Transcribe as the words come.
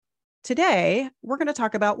today we're going to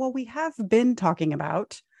talk about, well, we have been talking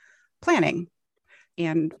about planning.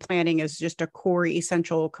 And planning is just a core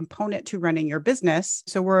essential component to running your business.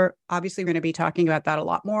 So we're obviously going to be talking about that a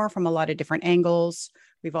lot more from a lot of different angles.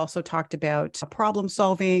 We've also talked about problem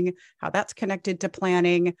solving, how that's connected to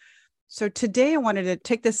planning. So today I wanted to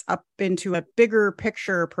take this up into a bigger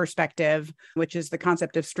picture perspective, which is the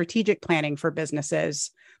concept of strategic planning for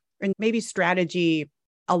businesses, and maybe strategy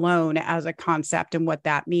alone as a concept and what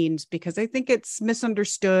that means, because I think it's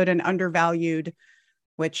misunderstood and undervalued,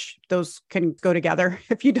 which those can go together.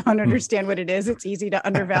 If you don't understand what it is, it's easy to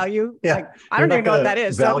undervalue. Yeah, like, I don't even know what that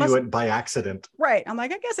is. Value it by accident. Right. I'm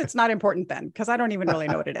like, I guess it's not important then, because I don't even really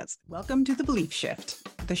know what it is. Welcome to The Belief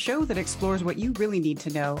Shift, the show that explores what you really need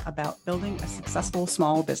to know about building a successful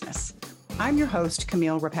small business. I'm your host,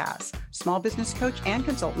 Camille Rapaz, small business coach and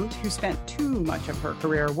consultant who spent too much of her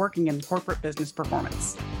career working in corporate business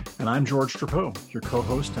performance. And I'm George Drapeau, your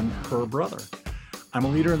co-host and her brother. I'm a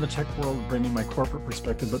leader in the tech world, bringing my corporate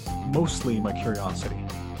perspective, but mostly my curiosity.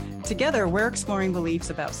 Together, we're exploring beliefs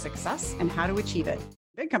about success and how to achieve it.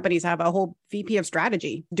 Big companies have a whole VP of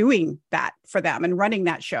strategy doing that for them and running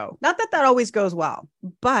that show. Not that that always goes well,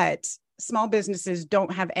 but small businesses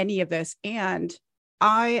don't have any of this. And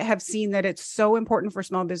I have seen that it's so important for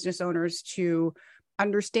small business owners to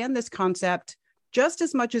understand this concept just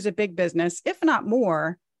as much as a big business, if not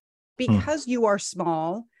more, because you are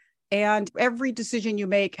small. And every decision you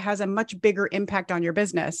make has a much bigger impact on your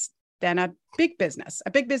business than a big business. A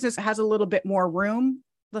big business has a little bit more room,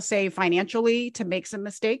 let's say financially, to make some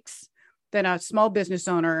mistakes than a small business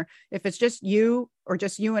owner. If it's just you or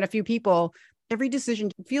just you and a few people, every decision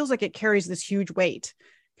feels like it carries this huge weight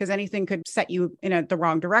because anything could set you in the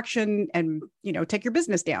wrong direction and, take your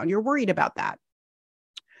business down. You're worried about that.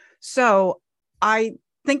 So I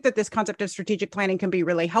think that this concept of strategic planning can be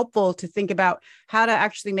really helpful to think about how to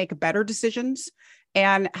actually make better decisions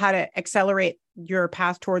and how to accelerate your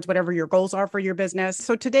path towards whatever your goals are for your business.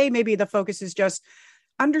 So today, maybe the focus is just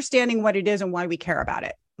understanding what it is and why we care about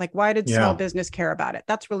it. Like, why did small business care about it?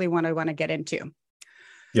 That's really what I want to get into.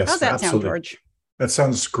 Yes, how's that absolutely. sound, George? That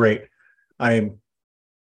sounds great.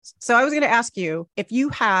 So I was going to ask you if you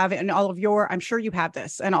have in all of your, I'm sure you have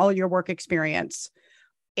this and all your work experience,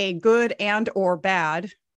 a good and or bad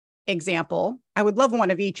example. I would love one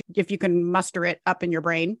of each if you can muster it up in your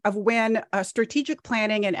brain of when a strategic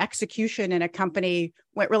planning and execution in a company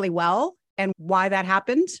went really well and why that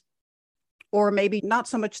happened. Or maybe not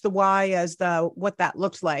so much the why as the what that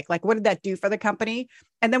looked like. Like, what did that do for the company?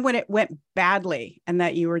 And then when it went badly and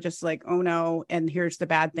that you were just like, oh no, and here's the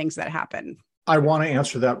bad things that happen. I want to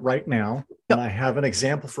answer that right now. And I have an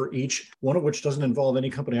example for each, one of which doesn't involve any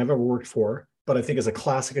company I've ever worked for, but I think is a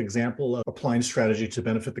classic example of applying strategy to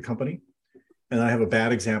benefit the company. And I have a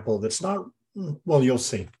bad example that's not, well, you'll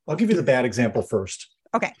see. I'll give you the bad example first.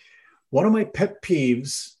 Okay. One of my pet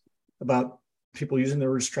peeves about people using the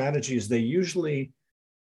word strategy is they usually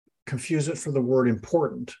confuse it for the word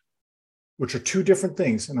important, which are two different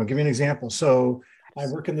things. And I'll give you an example. So I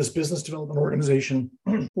work in this business development organization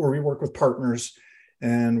where we work with partners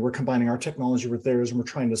and we're combining our technology with theirs and we're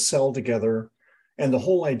trying to sell together. And the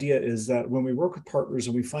whole idea is that when we work with partners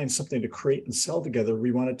and we find something to create and sell together,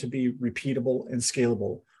 we want it to be repeatable and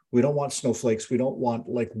scalable. We don't want snowflakes. We don't want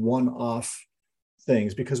like one-off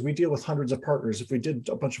things because we deal with hundreds of partners. If we did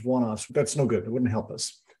a bunch of one-offs, that's no good. It wouldn't help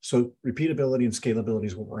us. So repeatability and scalability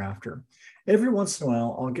is what we're after. Every once in a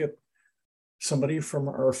while, I'll get somebody from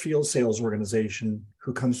our field sales organization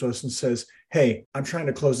who comes to us and says, hey, I'm trying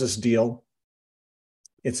to close this deal.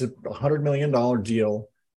 It's a $100 million deal.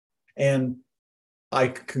 And I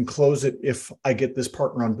can close it if I get this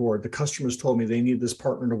partner on board. The customers told me they need this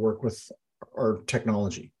partner to work with our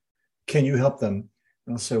technology. Can you help them?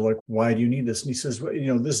 And I'll say, like, why do you need this? And he says,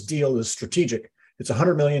 well, this deal is strategic. It's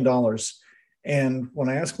 $100 million. And when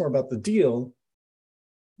I ask more about the deal,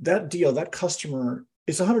 that customer,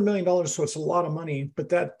 it's $100 million, so it's a lot of money, but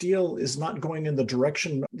that deal is not going in the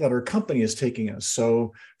direction that our company is taking us.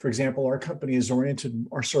 So, for example, our company is oriented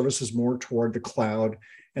our services more toward the cloud.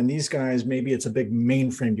 And these guys, maybe it's a big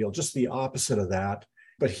mainframe deal, just the opposite of that.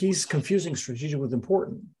 But he's confusing strategic with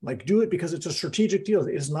important. Like, do it because it's a strategic deal.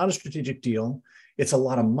 It's not a strategic deal. It's a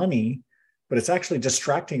lot of money, but it's actually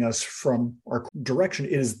distracting us from our direction.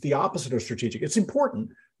 It is the opposite of strategic. It's important,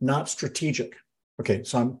 not strategic. Okay,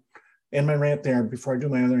 so I'm in my rant there. Before I do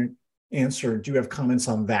my other answer, do you have comments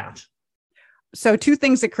on that? So two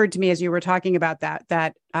things occurred to me as you were talking about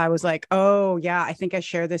that I was like, oh yeah, I think I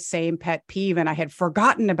share the same pet peeve and I had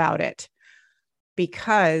forgotten about it.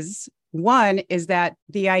 Because one is that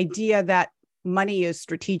the idea that money is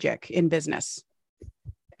strategic in business.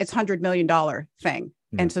 it's $100 million thing.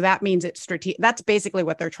 Yeah. And so that means it's strategic. That's basically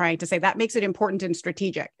what they're trying to say. That makes it important and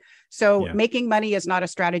strategic. So making money is not a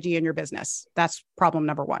strategy in your business. That's problem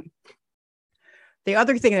number one. The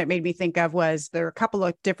other thing that made me think of was there are a couple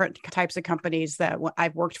of different types of companies that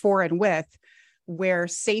I've worked for and with where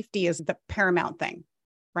safety is the paramount thing,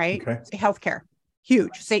 right? Okay. Healthcare,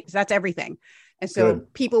 huge. That's everything. And so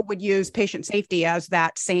people would use patient safety as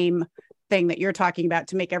that same thing that you're talking about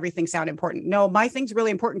to make everything sound important. No, my thing's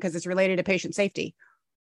really important because it's related to patient safety.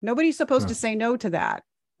 Nobody's supposed to say no to that,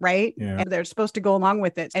 right? Yeah. And they're supposed to go along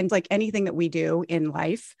with it. And like anything that we do in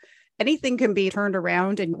life, anything can be turned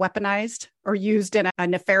around and weaponized or used in a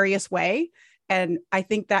nefarious way. And I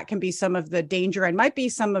think that can be some of the danger and might be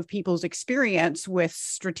some of people's experience with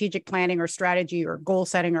strategic planning or strategy or goal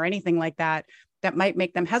setting or anything like that, that might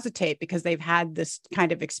make them hesitate because they've had this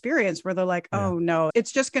kind of experience where they're like, oh no,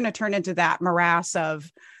 it's just going to turn into that morass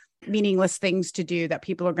of meaningless things to do that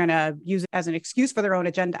people are going to use as an excuse for their own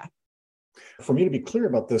agenda. For me to be clear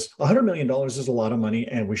about this, $100 million is a lot of money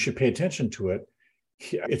and we should pay attention to it.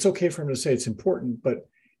 It's okay for him to say it's important, but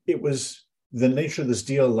it was the nature of this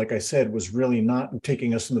deal, like I said, was really not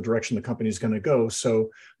taking us in the direction the company is going to go. So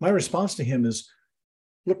my response to him is,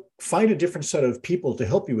 look, find a different set of people to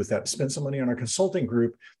help you with that. Spend some money on our consulting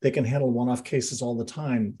group. They can handle one-off cases all the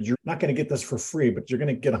time. You're not going to get this for free, but you're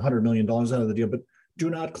going to get $100 million out of the deal. But do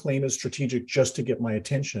not claim it's strategic just to get my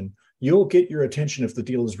attention. You'll get your attention if the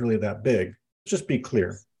deal is really that big. Just be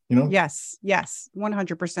clear, you know? Yes.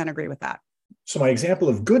 100% agree with that. So my example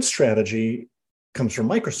of good strategy comes from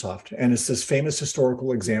Microsoft. And it's this famous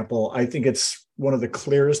historical example. I think it's one of the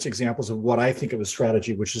clearest examples of what I think of as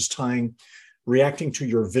strategy, which is reacting to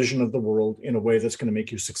your vision of the world in a way that's going to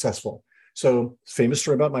make you successful. So famous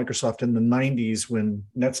story about Microsoft in the 90s when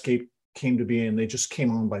Netscape came to be and they just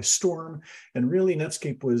came on by storm. And really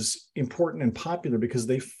Netscape was important and popular because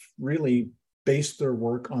they really based their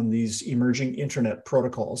work on these emerging internet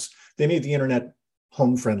protocols. They made the internet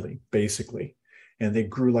home friendly, basically, and they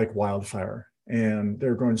grew like wildfire. And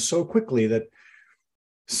they're growing so quickly that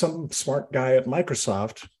some smart guy at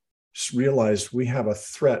Microsoft just realized we have a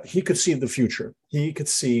threat. He could see the future. He could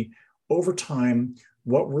see over time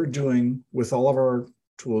what we're doing with all of our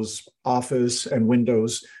tools, Office and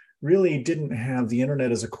Windows, really didn't have the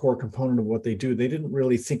internet as a core component of what they do. They didn't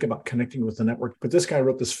really think about connecting with the network. But this guy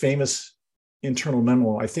wrote this famous internal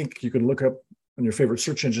memo. I think you can look up on your favorite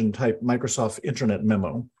search engine, type Microsoft Internet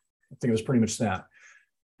Memo. I think it was pretty much that.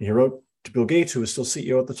 He wrote to Bill Gates, who was still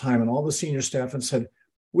CEO at the time, and all the senior staff and said,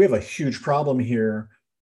 we have a huge problem here.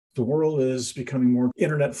 The world is becoming more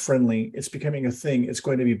internet friendly. It's becoming a thing. It's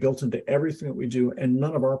going to be built into everything that we do, and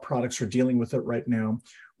none of our products are dealing with it right now.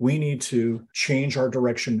 We need to change our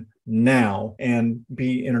direction now and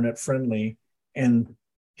be internet friendly. And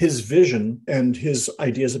his vision and his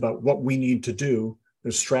ideas about what we need to do,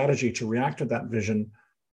 the strategy to react to that vision,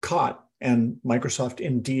 caught. And Microsoft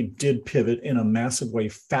indeed did pivot in a massive way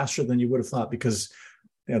faster than you would have thought because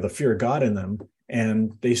they had the fear of God in them.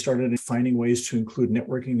 And they started finding ways to include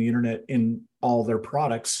networking the internet in all their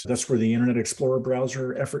products. That's where the Internet Explorer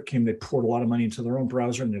browser effort came. They poured a lot of money into their own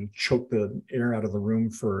browser and then choked the air out of the room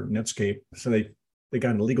for Netscape. So they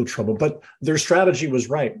got into legal trouble. But their strategy was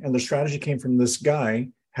right. And their strategy came from this guy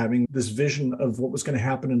having this vision of what was going to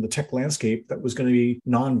happen in the tech landscape that was going to be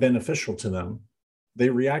non-beneficial to them. They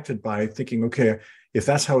reacted by thinking, okay, if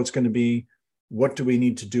that's how it's going to be, what do we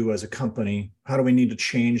need to do as a company? How do we need to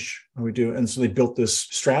change how we do? And so they built this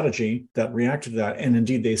strategy that reacted to that. And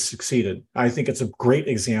indeed, they succeeded. I think it's a great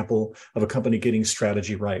example of a company getting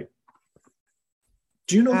strategy right.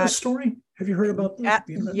 Do you know this story? Have you heard about this?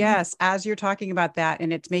 Yes, as you're talking about that,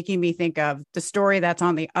 and it's making me think of the story that's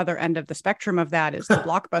on the other end of the spectrum of that is the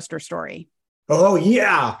Blockbuster story. Oh,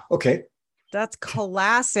 yeah. Okay. That's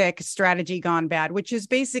classic strategy gone bad, which is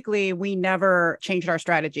basically we never changed our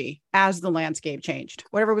strategy as the landscape changed.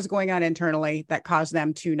 Whatever was going on internally that caused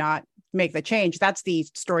them to not make the change. That's the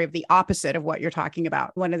story of the opposite of what you're talking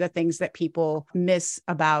about. One of the things that people miss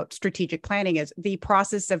about strategic planning is the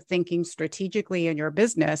process of thinking strategically in your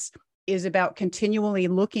business is about continually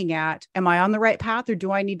looking at, am I on the right path or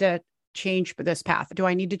do I need to change this path? Do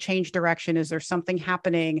I need to change direction? Is there something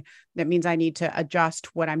happening that means I need to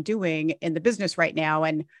adjust what I'm doing in the business right now?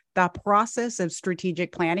 And the process of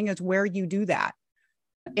strategic planning is where you do that.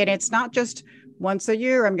 And it's not just once a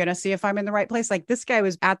year, I'm going to see if I'm in the right place. Like this guy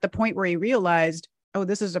was at the point where he realized, oh,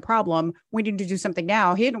 this is a problem. We need to do something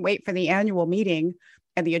now. He didn't wait for the annual meeting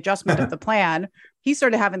and the adjustment of the plan. He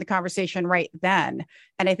started having the conversation right then.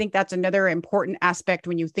 And I think that's another important aspect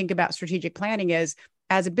when you think about strategic planning is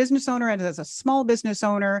as a business owner and as a small business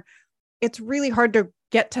owner, it's really hard to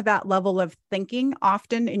get to that level of thinking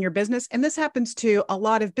often in your business. And this happens to a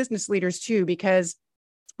lot of business leaders too, because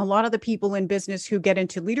a lot of the people in business who get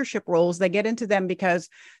into leadership roles, they get into them because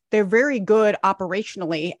they're very good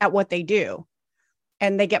operationally at what they do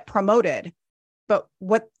and they get promoted. But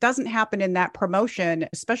what doesn't happen in that promotion,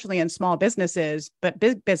 especially in small businesses, but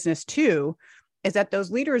big business too, is that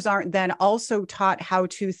those leaders aren't then also taught how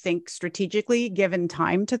to think strategically, given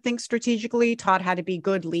time to think strategically, taught how to be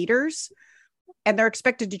good leaders. And they're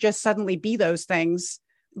expected to just suddenly be those things.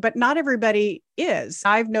 But not everybody is.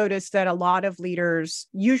 I've noticed that a lot of leaders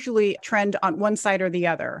usually trend on one side or the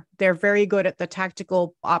other. They're very good at the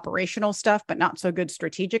tactical operational stuff, but not so good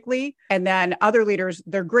strategically. And then other leaders,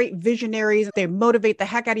 they're great visionaries. They motivate the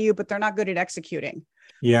heck out of you, but they're not good at executing.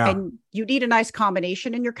 Yeah. And you need a nice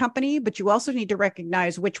combination in your company, but you also need to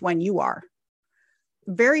recognize which one you are.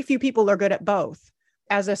 Very few people are good at both.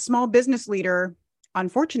 As a small business leader,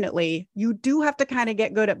 unfortunately, you do have to kind of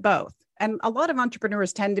get good at both. And a lot of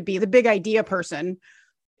entrepreneurs tend to be the big idea person.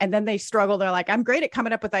 And then they struggle. They're like, I'm great at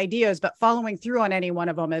coming up with ideas, but following through on any one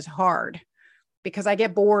of them is hard because I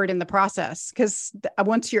get bored in the process. Because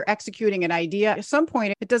once you're executing an idea, at some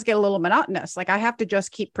point, it does get a little monotonous. Like I have to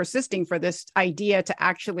just keep persisting for this idea to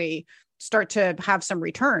actually start to have some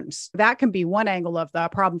returns. That can be one angle of the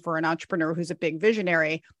problem for an entrepreneur who's a big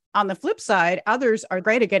visionary. On the flip side, others are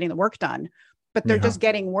great at getting the work done, but they're just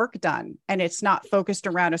getting work done and it's not focused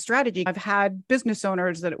around a strategy. I've had business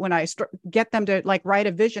owners that when I get them to like write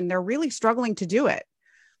a vision, they're really struggling to do it.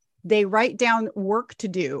 They write down work to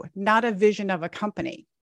do, not a vision of a company.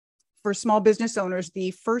 For small business owners,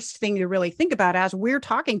 the first thing to really think about as we're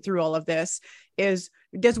talking through all of this is,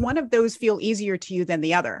 does one of those feel easier to you than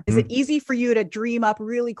the other? Is it easy for you to dream up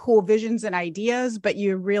really cool visions and ideas, but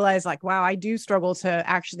you realize like, wow, I do struggle to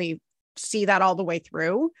actually see that all the way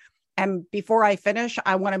through? And before I finish,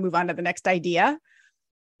 I want to move on to the next idea.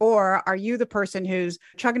 Or are you the person who's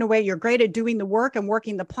chugging away? You're great at doing the work and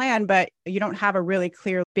working the plan, but you don't have a really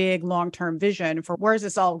clear, big, long-term vision for where's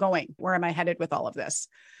this all going? Where am I headed with all of this?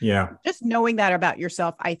 Yeah. Just knowing that about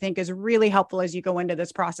yourself, I think is really helpful as you go into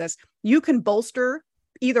this process. You can bolster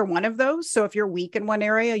either one of those. So if you're weak in one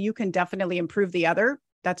area, you can definitely improve the other.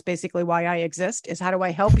 That's basically why I exist, is how do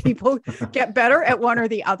I help people get better at one or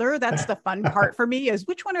the other? That's the fun part for me, is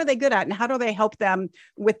which one are they good at and how do they help them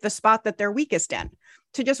with the spot that they're weakest in,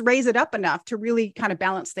 to just raise it up enough to really kind of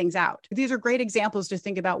balance things out. These are great examples to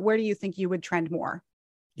think about. Where do you think you would trend more?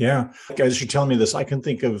 Yeah. Guys, you're telling me this. I can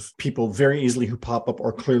think of people very easily who pop up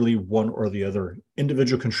are clearly one or the other.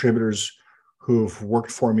 Individual contributors who've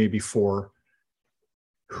worked for me before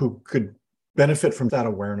who could benefit from that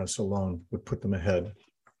awareness alone would put them ahead.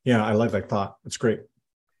 Yeah, I like that thought. It's great.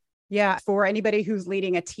 Yeah. For anybody who's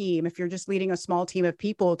leading a team, if you're just leading a small team of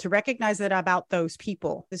people, to recognize that about those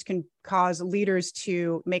people. This can cause leaders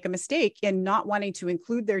to make a mistake in not wanting to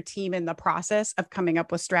include their team in the process of coming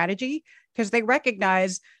up with strategy, because they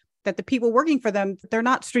recognize that the people working for them, they're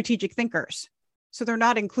not strategic thinkers. So they're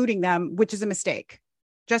not including them, which is a mistake.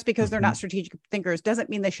 Just because they're not strategic thinkers doesn't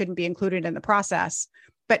mean they shouldn't be included in the process.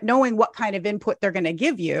 But knowing what kind of input they're going to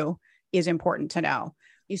give you is important to know.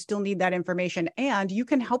 You still need that information, and you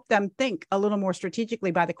can help them think a little more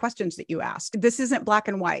strategically by the questions that you ask. This isn't black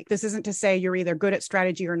and white. This isn't to say you're either good at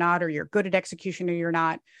strategy or not, or you're good at execution or you're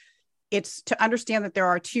not. It's to understand that there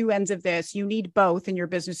are two ends of this. You need both in your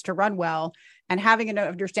business to run well, and having an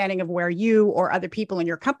understanding of where you or other people in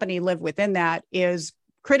your company live within that is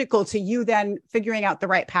critical to you then figuring out the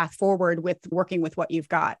right path forward with working with what you've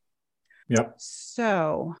got. Yep.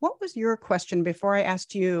 So what was your question before I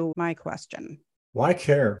asked you my question? Why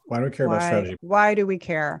care? Why do we care about strategy? Why do we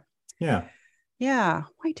care? Yeah. Yeah.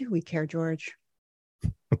 Why do we care, George?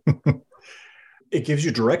 It gives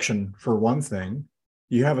you direction for one thing.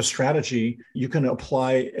 You have a strategy. You can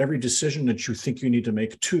apply every decision that you think you need to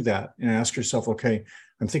make to that and ask yourself, okay,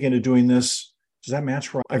 I'm thinking of doing this. Does that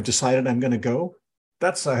match where I've decided I'm going to go?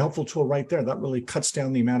 That's a helpful tool right there. That really cuts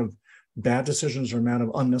down the amount of bad decisions or amount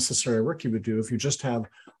of unnecessary work you would do if you just have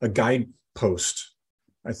a guidepost,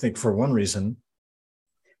 I think, for one reason.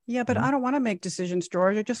 Yeah, but I don't want to make decisions,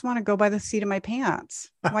 George. I just want to go by the seat of my pants.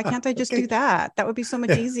 Why can't I just do that? That would be so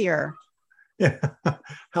much easier. Yeah.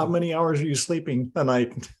 How many hours are you sleeping a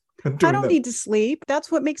night? I don't need to sleep.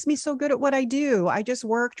 That's what makes me so good at what I do. I just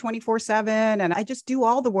work 24/7 and I just do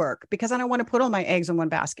all the work because I don't want to put all my eggs in one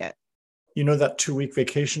basket. You know that 2-week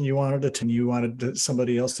vacation you wanted to, you wanted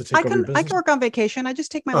somebody else to take over your business? I can work on vacation. I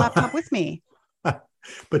just take my laptop with me.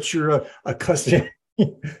 But you're a customer.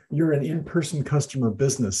 You're an in-person customer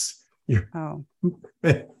business. Oh,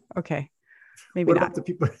 okay. Maybe what not. about the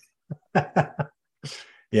people?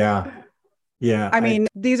 Yeah. Yeah. I mean,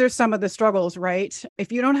 these are some of the struggles, right?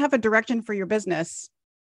 If you don't have a direction for your business,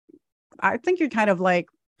 I think you're kind of like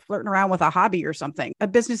flirting around with a hobby or something. A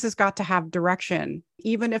business has got to have direction,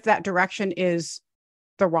 even if that direction is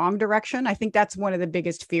the wrong direction. I think that's one of the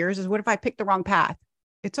biggest fears is, what if I pick the wrong path?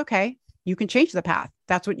 It's okay. You can change the path.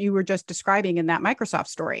 That's what you were just describing in that Microsoft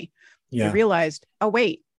story. You Yeah. realized, oh,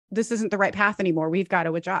 wait, this isn't the right path anymore. We've got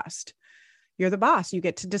to adjust. You're the boss. You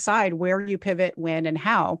get to decide where you pivot, when, and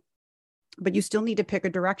how, but you still need to pick a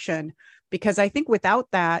direction, because I think without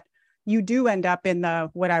that, you do end up in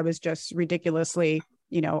what I was just ridiculously,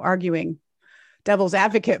 arguing devil's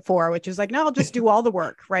advocate for, which is like, no, I'll just do all the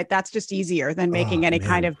work, right? That's just easier than making Oh, any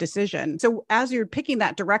kind man. of decision. So as you're picking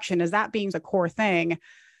that direction, as that being the core thing,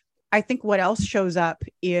 I think what else shows up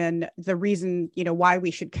in the reason, why we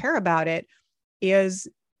should care about it is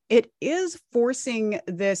forcing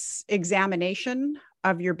this examination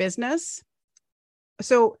of your business.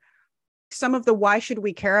 So some of the why should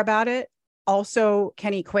we care about it also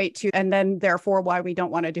can equate to, and then therefore why we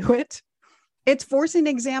don't want to do it. It's forcing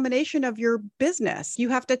examination of your business. You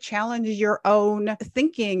have to challenge your own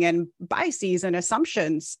thinking and biases and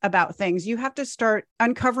assumptions about things. You have to start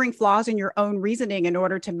uncovering flaws in your own reasoning in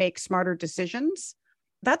order to make smarter decisions.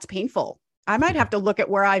 That's painful. I might have to look at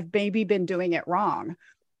where I've maybe been doing it wrong,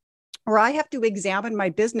 or I have to examine my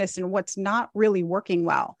business and what's not really working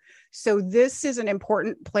well. So this is an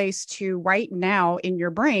important place to right now in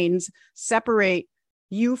your brains separate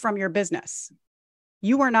you from your business.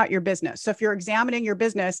 You are not your business. So if you're examining your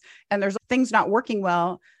business and there's things not working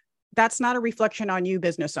well, that's not a reflection on you,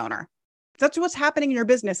 business owner. That's what's happening in your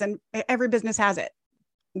business, and every business has it.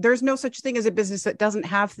 There's no such thing as a business that doesn't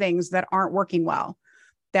have things that aren't working well,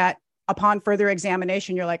 that upon further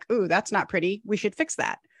examination, you're like, ooh, that's not pretty. We should fix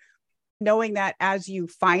that. Knowing that as you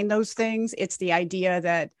find those things, it's the idea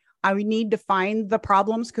that I need to find the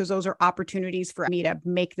problems because those are opportunities for me to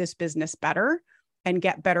make this business better and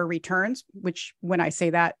get better returns, which when I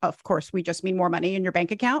say that, of course, we just mean more money in your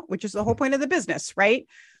bank account, which is the whole point of the business, right?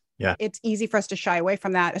 Yeah. It's easy for us to shy away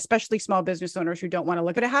from that, especially small business owners who don't want to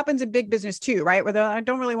look at it. It happens in big business too, right? Where I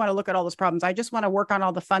don't really want to look at all those problems. I just want to work on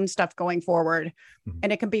all the fun stuff going forward. Mm-hmm.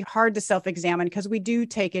 And it can be hard to self-examine because we do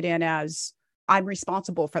take it in as I'm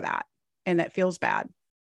responsible for that. And that feels bad.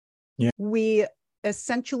 Yeah. We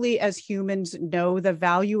essentially, as humans, know the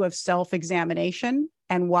value of self-examination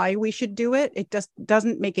and why we should do it. It just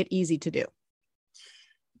doesn't make it easy to do.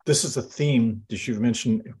 This is a theme that you've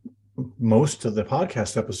mentioned most of the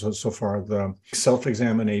podcast episodes so far, the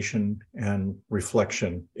self-examination and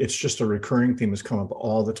reflection. It's just a recurring theme that's come up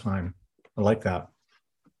all the time. I like that.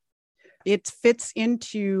 It fits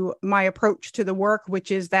into my approach to the work,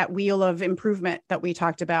 which is that wheel of improvement that we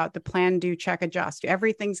talked about, the plan, do, check, adjust.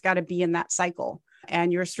 Everything's got to be in that cycle.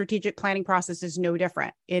 And your strategic planning process is no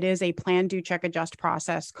different. It is a plan, do, check, adjust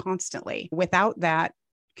process constantly. Without that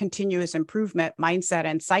continuous improvement mindset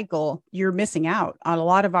and cycle, you're missing out on a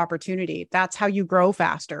lot of opportunity. That's how you grow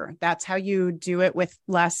faster. That's how you do it with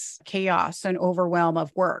less chaos and overwhelm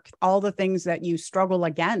of work. All the things that you struggle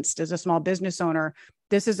against as a small business owner,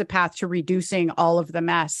 this is a path to reducing all of the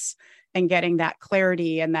mess and getting that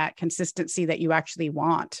clarity and that consistency that you actually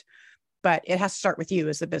want. But it has to start with you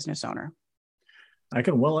as the business owner. I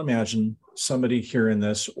can well imagine somebody hearing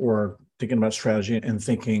this or thinking about strategy and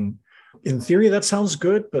thinking, in theory, that sounds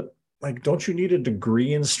good, but like, don't you need a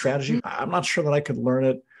degree in strategy? Mm-hmm. I'm not sure that I could learn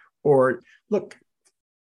it. Or look,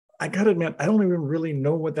 I got to admit, I don't even really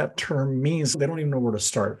know what that term means. They don't even know where to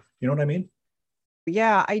start. You know what I mean?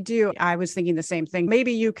 Yeah, I do. I was thinking the same thing.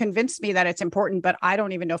 Maybe you convinced me that it's important, but I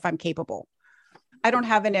don't even know if I'm capable. I don't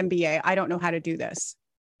have an MBA. I don't know how to do this.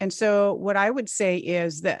 And so what I would say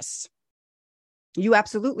is this. You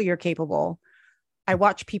absolutely are capable. I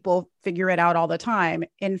watch people figure it out all the time.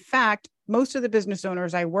 In fact, most of the business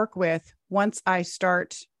owners I work with, once I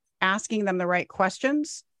start asking them the right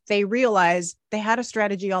questions, they realize they had a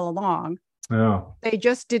strategy all along. Oh. They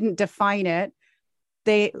just didn't define it.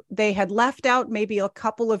 They had left out maybe a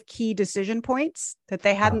couple of key decision points that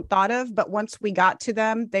they hadn't thought of. But once we got to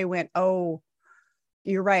them, they went, oh,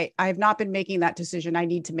 you're right. I have not been making that decision. I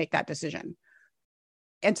need to make that decision.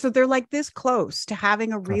 And so they're like this close to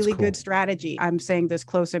having a really good strategy. I'm saying this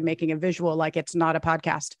close and making a visual like it's not a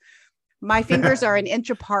podcast. My fingers are an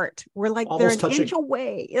inch apart. We're like, almost they're an inch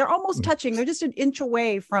away. They're almost touching. They're just an inch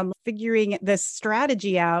away from figuring this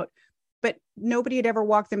strategy out. But nobody had ever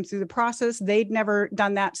walked them through the process. They'd never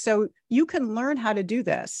done that. So you can learn how to do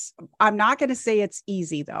this. I'm not going to say it's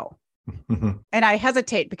easy, though. And I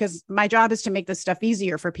hesitate because my job is to make this stuff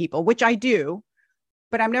easier for people, which I do.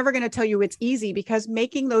 But I'm never going to tell you it's easy because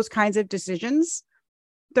making those kinds of decisions,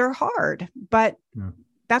 they're hard. But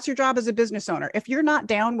That's your job as a business owner. If you're not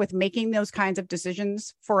down with making those kinds of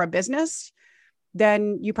decisions for a business,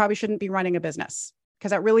 then you probably shouldn't be running a business,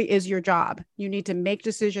 because that really is your job. You need to make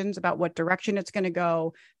decisions about what direction it's going to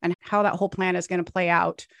go and how that whole plan is going to play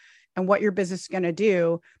out and what your business is going to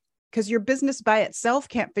do, because your business by itself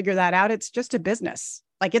can't figure that out. It's just a business.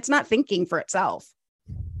 Like, it's not thinking for itself.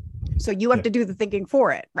 So you have to do the thinking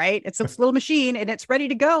for it, right? It's this little machine and it's ready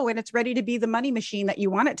to go and it's ready to be the money machine that you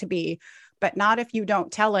want it to be, but not if you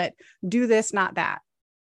don't tell it, do this, not that.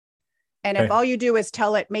 And if all you do is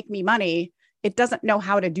tell it, make me money, it doesn't know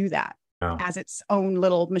how to do that as its own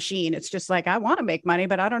little machine. It's just like, I want to make money,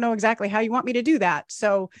 but I don't know exactly how you want me to do that.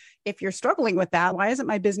 So if you're struggling with that, why isn't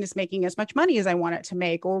my business making as much money as I want it to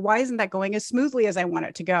make? Or why isn't that going as smoothly as I want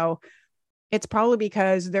it to go? It's probably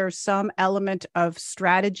because there's some element of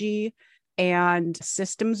strategy and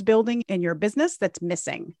systems building in your business that's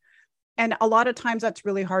missing. And a lot of times that's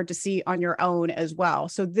really hard to see on your own as well.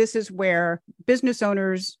 So this is where business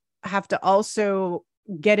owners have to also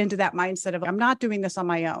get into that mindset of, I'm not doing this on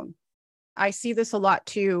my own. I see this a lot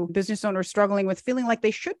too. Business owners struggling with feeling like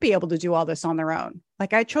they should be able to do all this on their own.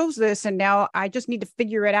 Like, I chose this and now I just need to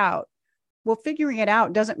figure it out. Well, figuring it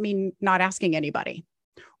out doesn't mean not asking anybody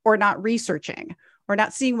or not researching or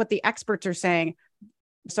not seeing what the experts are saying.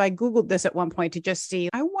 So I Googled this at one point to just see,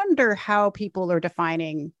 I wonder how people are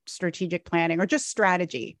defining strategic planning or just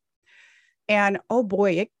strategy. And oh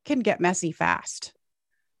boy, it can get messy fast.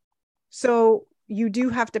 So you do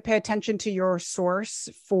have to pay attention to your source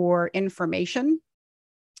for information.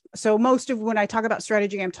 So most of when I talk about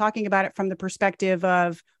strategy, I'm talking about it from the perspective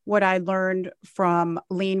of what I learned from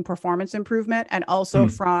lean performance improvement and also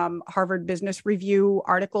from Harvard Business Review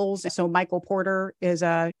articles. So Michael Porter is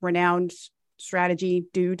a renowned strategy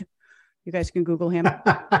dude. You guys can Google him.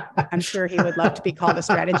 I'm sure he would love to be called a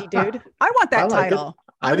strategy dude. I want that title.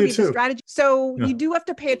 I do too. Strategy. So you do have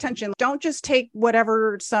to pay attention. Don't just take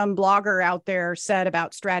whatever some blogger out there said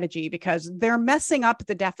about strategy, because they're messing up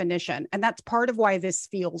the definition. And that's part of why this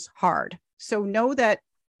feels hard. So know that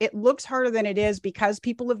it looks harder than it is because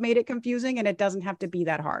people have made it confusing, and it doesn't have to be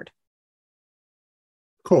that hard.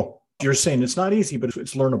 Cool. You're saying it's not easy, but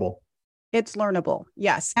it's learnable. It's learnable.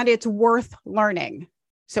 Yes. And it's worth learning.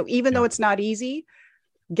 So even though it's not easy,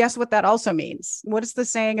 guess what that also means? What is the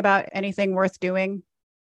saying about anything worth doing?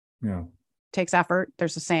 Takes effort.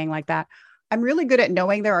 There's a saying like that. I'm really good at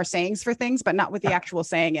knowing there are sayings for things, but not what the actual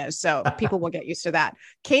saying is. So people will get used to that.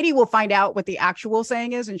 Katie will find out what the actual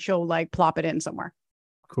saying is and she'll like plop it in somewhere.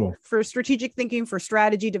 Cool. For strategic thinking, for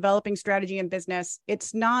strategy, developing strategy in business,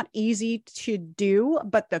 it's not easy to do,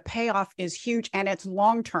 but the payoff is huge and it's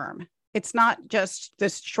long-term. It's not just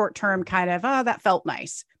this short-term kind of, oh, that felt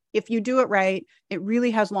nice. If you do it right, it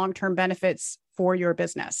really has long-term benefits for your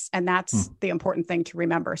business. And that's the important thing to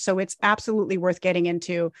remember. So it's absolutely worth getting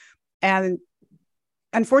into. And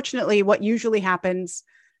unfortunately, what usually happens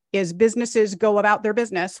is businesses go about their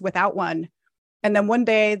business without one. And then one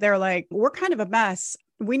day they're like, we're kind of a mess.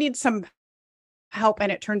 We need some help.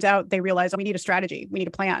 And it turns out they realize, we need a strategy. We need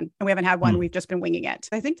a plan. And we haven't had one. We've just been winging it.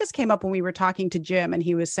 I think this came up when we were talking to Jim and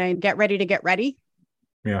he was saying, get ready to get ready.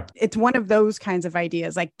 Yeah. It's one of those kinds of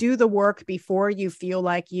ideas, like do the work before you feel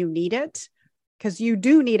like you need it, because you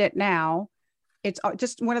do need it now. It's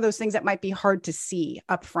just one of those things that might be hard to see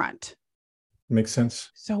up front. Makes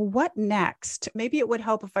sense. So what next? Maybe it would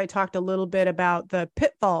help if I talked a little bit about the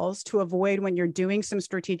pitfalls to avoid when you're doing some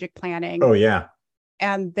strategic planning. Oh, yeah.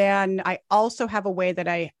 And then I also have a way that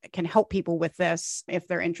I can help people with this if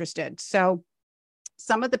they're interested. So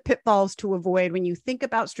some of the pitfalls to avoid when you think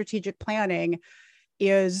about strategic planning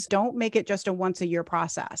is don't make it just a once a year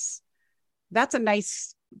process. That's a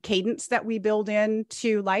nice cadence that we build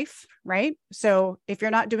into life, right? So if you're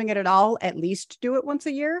not doing it at all, at least do it once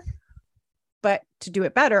a year. But to do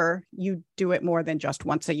it better, you do it more than just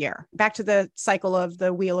once a year. Back to the cycle of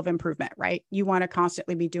the wheel of improvement, right? You want to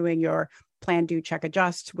constantly be doing your plan, do, check,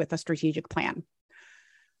 adjust with a strategic plan.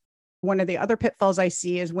 One of the other pitfalls I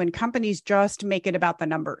see is when companies just make it about the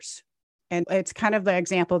numbers. And it's kind of the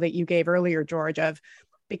example that you gave earlier, George, of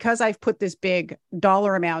because I've put this big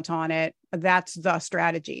dollar amount on it, that's the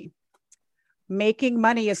strategy. Making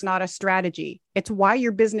money is not a strategy. It's why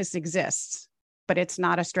your business exists, but it's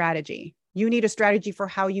not a strategy. You need a strategy for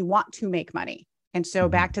how you want to make money. And so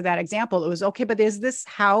back to that example, it was, okay, but is this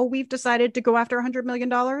how we've decided to go after $100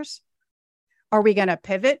 million? Are we going to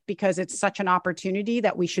pivot because it's such an opportunity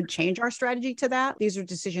that we should change our strategy to that? These are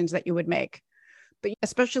decisions that you would make. But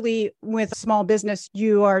especially with small business,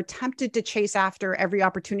 you are tempted to chase after every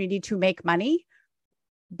opportunity to make money,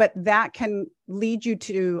 but that can lead you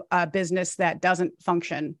to a business that doesn't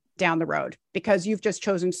function down the road because you've just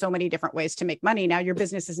chosen so many different ways to make money. Now your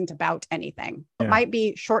business isn't about anything. It might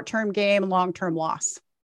be short-term gain, long-term loss.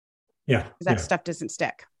 Yeah. That stuff doesn't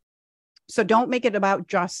stick. So don't make it about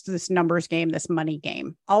just this numbers game, this money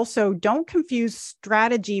game. Also, don't confuse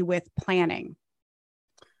strategy with planning.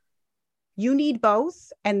 You need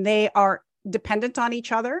both, and they are dependent on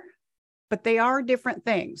each other, but they are different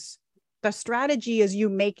things. The strategy is you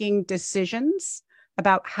making decisions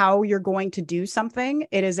about how you're going to do something.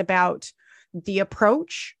 It is about the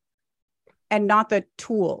approach and not the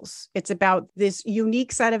tools. It's about this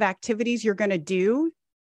unique set of activities you're going to do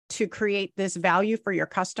to create this value for your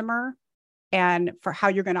customer and for how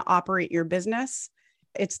you're going to operate your business.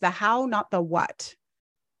 It's the how, not the what.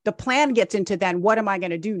 The plan gets into then, what am I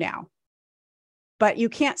going to do now? But you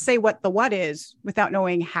can't say what the what is without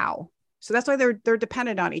knowing how. So that's why they're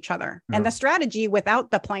dependent on each other. Yeah. And the strategy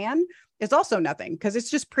without the plan is also nothing because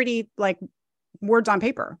it's just pretty like words on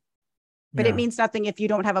paper. But it means nothing if you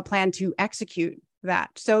don't have a plan to execute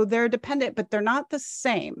that. So they're dependent, but they're not the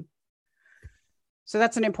same. So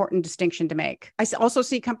that's an important distinction to make. I also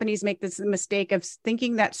see companies make this mistake of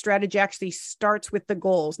thinking that strategy actually starts with the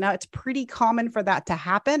goals. Now, it's pretty common for that to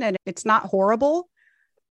happen, and it's not horrible.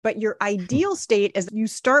 But your ideal state is you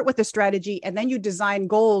start with a strategy and then you design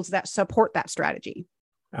goals that support that strategy.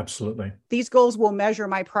 Absolutely. These goals will measure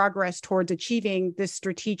my progress towards achieving this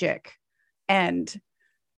strategic end.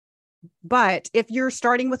 But if you're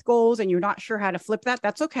starting with goals and you're not sure how to flip that,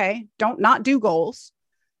 that's okay. Don't not do goals,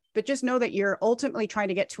 but just know that you're ultimately trying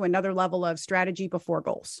to get to another level of strategy before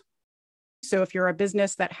goals. So if you're a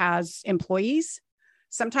business that has employees,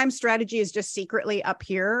 sometimes strategy is just secretly up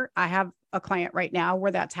here. I have a client right now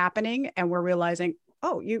where that's happening and we're realizing,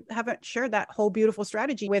 oh, you haven't shared that whole beautiful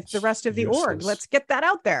strategy with the rest of the org. Let's get that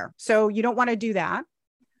out there. So you don't want to do that.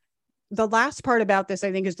 The last part about this,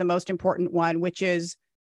 I think, is the most important one, which is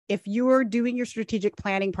if you're doing your strategic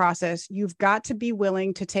planning process, you've got to be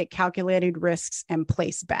willing to take calculated risks and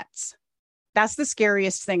place bets. That's the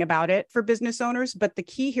scariest thing about it for business owners. But the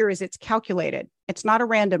key here is it's calculated. It's not a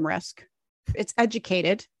random risk. It's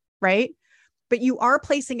educated, right? But you are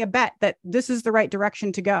placing a bet that this is the right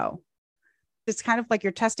direction to go. It's kind of like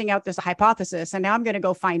you're testing out this hypothesis, and now I'm going to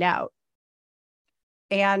go find out.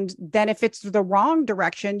 And then if it's the wrong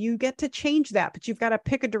direction, you get to change that, but you've got to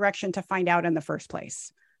pick a direction to find out in the first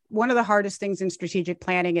place. One of the hardest things in strategic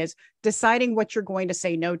planning is deciding what you're going to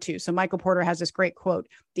say no to. So Michael Porter has this great quote,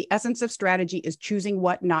 "The essence of strategy is choosing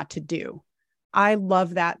what not to do." I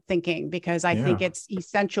love that thinking because I think it's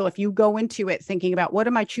essential. If you go into it thinking about what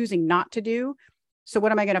am I choosing not to do? So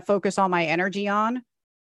what am I going to focus all my energy on?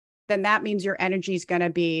 Then that means your energy is going to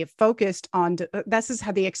be focused on, this is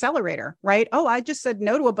how the accelerator, right? Oh, I just said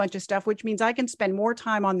no to a bunch of stuff, which means I can spend more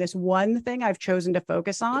time on this one thing I've chosen to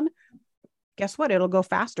focus on. Guess what? It'll go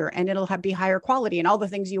faster and it'll be higher quality and all the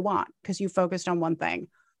things you want because you focused on one thing.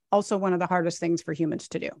 Also, one of the hardest things for humans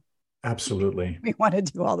to do. Absolutely. We want to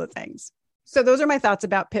do all the things. So those are my thoughts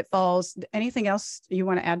about pitfalls. Anything else you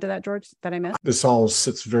want to add to that, George, that I missed? This all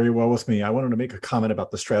sits very well with me. I wanted to make a comment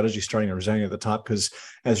about the strategy starting and resigning at the top, because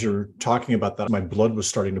as you're talking about that, my blood was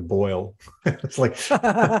starting to boil. It's like,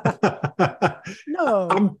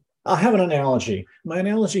 no. I'll have an analogy. My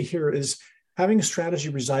analogy here is having a strategy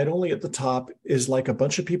reside only at the top is like a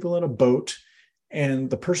bunch of people in a boat, and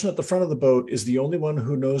the person at the front of the boat is the only one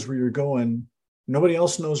who knows where you're going. Nobody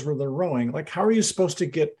else knows where they're rowing. Like, how are you supposed to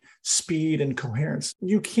get speed and coherence?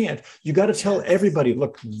 You can't. You got to tell everybody,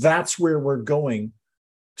 look, that's where we're going.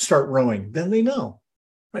 Start rowing. Then they know.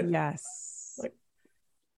 Right? Yes.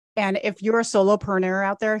 And if you're a solopreneur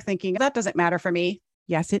out there thinking, that doesn't matter for me.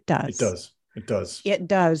 Yes, it does. It does. It does. It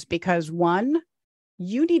does, because one,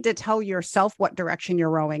 you need to tell yourself what direction you're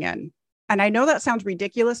rowing in. And I know that sounds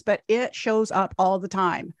ridiculous, but it shows up all the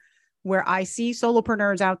time where I see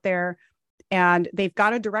solopreneurs out there and they've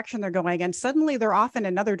got a direction they're going and suddenly they're off in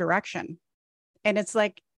another direction. And it's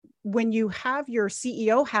like when you have your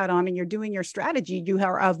CEO hat on and you're doing your strategy, you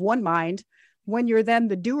are of one mind. When you're then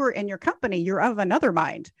the doer in your company, you're of another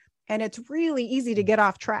mind. And it's really easy to get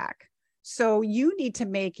off track. So you need to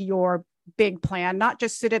make your big plan, not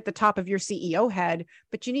just sit at the top of your CEO head,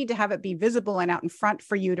 but you need to have it be visible and out in front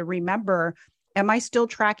for you to remember, am I still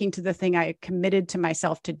tracking to the thing I committed to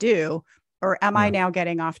myself to do? Or am I now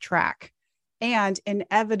getting off track? And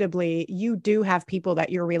inevitably, you do have people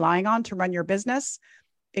that you're relying on to run your business.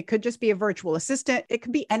 It could just be a virtual assistant. It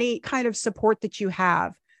could be any kind of support that you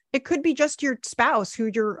have. It could be just your spouse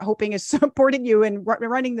who you're hoping is supporting you in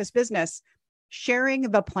running this business.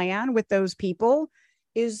 Sharing the plan with those people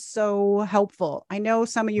is so helpful. I know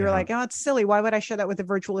some of you are like, oh, it's silly. Why would I share that with a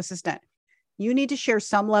virtual assistant? You need to share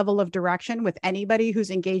some level of direction with anybody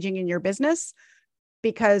who's engaging in your business,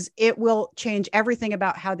 because it will change everything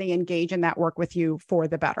about how they engage in that work with you for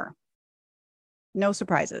the better. No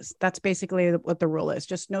surprises. That's basically what the rule is.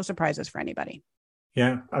 Just no surprises for anybody.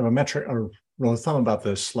 Yeah, I have a metric or rule of thumb about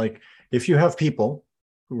this. Like, if you have people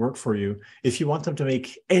who work for you, if you want them to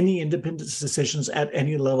make any independent decisions at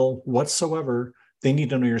any level whatsoever, they need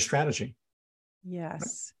to know your strategy.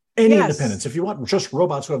 Yes. Any Yes. independence. If you want just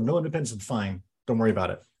robots who have no independence, then fine. Don't worry about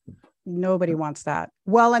it. Nobody wants that.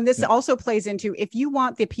 Well, and this Yeah. also plays into, if you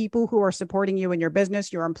want the people who are supporting you in your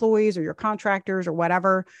business, your employees or your contractors or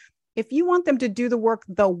whatever, if you want them to do the work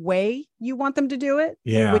the way you want them to do it,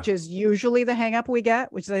 Yeah. which is usually the hang up we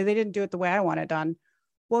get, which they didn't do it the way I want it done.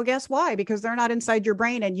 Well, guess why? Because they're not inside your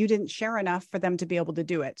brain and you didn't share enough for them to be able to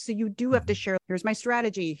do it. So you do have to share, here's my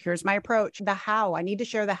strategy, here's my approach, the how. I need to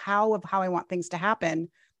share the how of how I want things to happen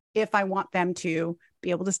if I want them to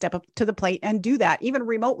be able to step up to the plate and do that, even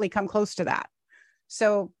remotely come close to that.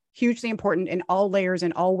 So hugely important in all layers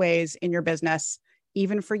and all ways in your business,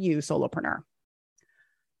 even for you, solopreneur.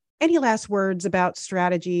 Any last words about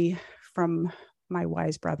strategy from my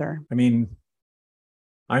wise brother? I mean,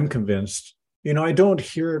 I'm convinced. I don't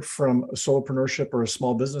hear it from a solopreneurship or a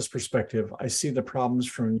small business perspective. I see the problems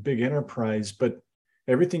from big enterprise, but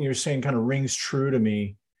everything you're saying kind of rings true to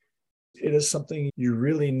me. It is something you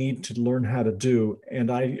really need to learn how to do.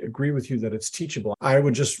 And I agree with you that it's teachable. I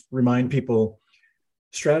would just remind people,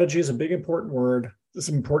 strategy is a big, important word. It's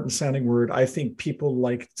an important sounding word. I think people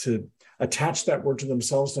like to attach that word to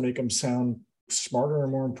themselves to make them sound smarter or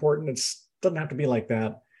more important. It doesn't have to be like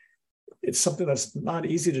that. It's something that's not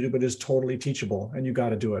easy to do, but is totally teachable, and you got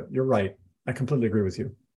to do it. You're right. I completely agree with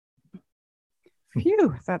you.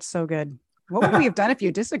 Phew, that's so good. What would we have done if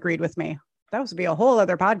you disagreed with me? That would be a whole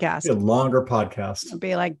other podcast. A longer podcast. It'd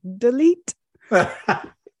be like, delete.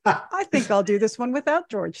 I think I'll do this one without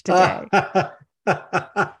George today.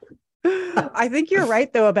 I think you're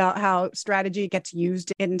right, though, about how strategy gets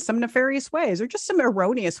used in some nefarious ways or just some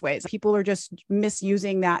erroneous ways. People are just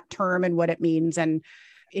misusing that term and what it means. And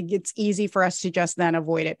it gets easy for us to just then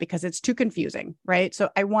avoid it because it's too confusing, right? So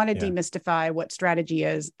I want to demystify what strategy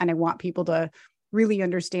is. And I want people to really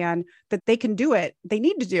understand that they can do it. They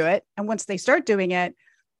need to do it. And once they start doing it,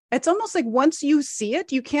 it's almost like once you see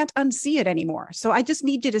it, you can't unsee it anymore. So I just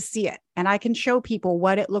need you to see it. And I can show people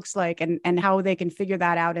what it looks like and how they can figure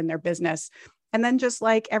that out in their business. And then just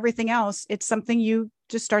like everything else, it's something you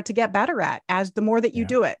just start to get better at as the more that you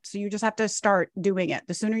do it. So you just have to start doing it.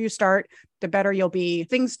 The sooner you start, the better you'll be.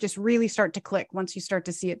 Things just really start to click once you start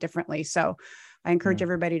to see it differently. So I encourage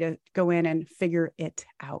everybody to go in and figure it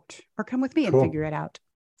out, or come with me and figure it out.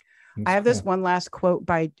 I have this one last quote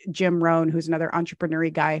by Jim Rohn, who's another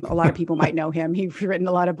entrepreneurial guy. A lot of people might know him. He's written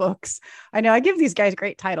a lot of books. I know I give these guys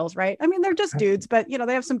great titles, right? I mean, they're just dudes, but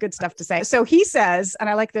they have some good stuff to say. So he says, and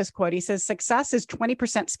I like this quote, he says, success is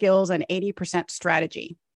 20% skills and 80%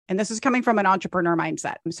 strategy. And this is coming from an entrepreneur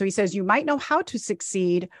mindset. So he says, you might know how to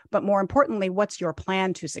succeed, but more importantly, what's your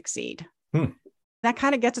plan to succeed? That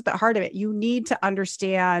kind of gets at the heart of it. You need to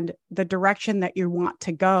understand the direction that you want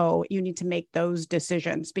to go. You need to make those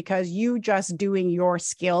decisions, because you just doing your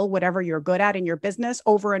skill, whatever you're good at in your business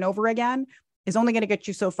over and over again, is only going to get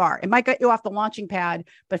you so far. It might get you off the launching pad,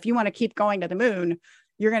 but if you want to keep going to the moon,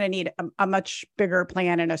 you're going to need a much bigger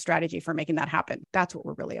plan and a strategy for making that happen. That's what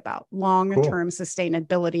we're really about. Long-term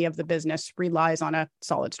sustainability of the business relies on a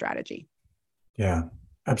solid strategy. Yeah,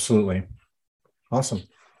 absolutely. Awesome.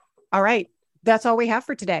 All right. That's all we have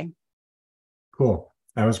for today. Cool.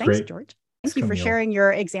 That was Thanks, great. George. Thank you for sharing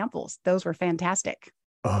your examples. Those were fantastic.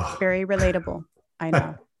 Very relatable. I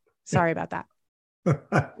know. Sorry about that.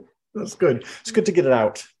 That's good. It's good to get it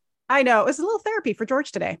out. I know. It was a little therapy for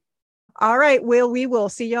George today. All right. We will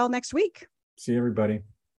see y'all next week. See everybody.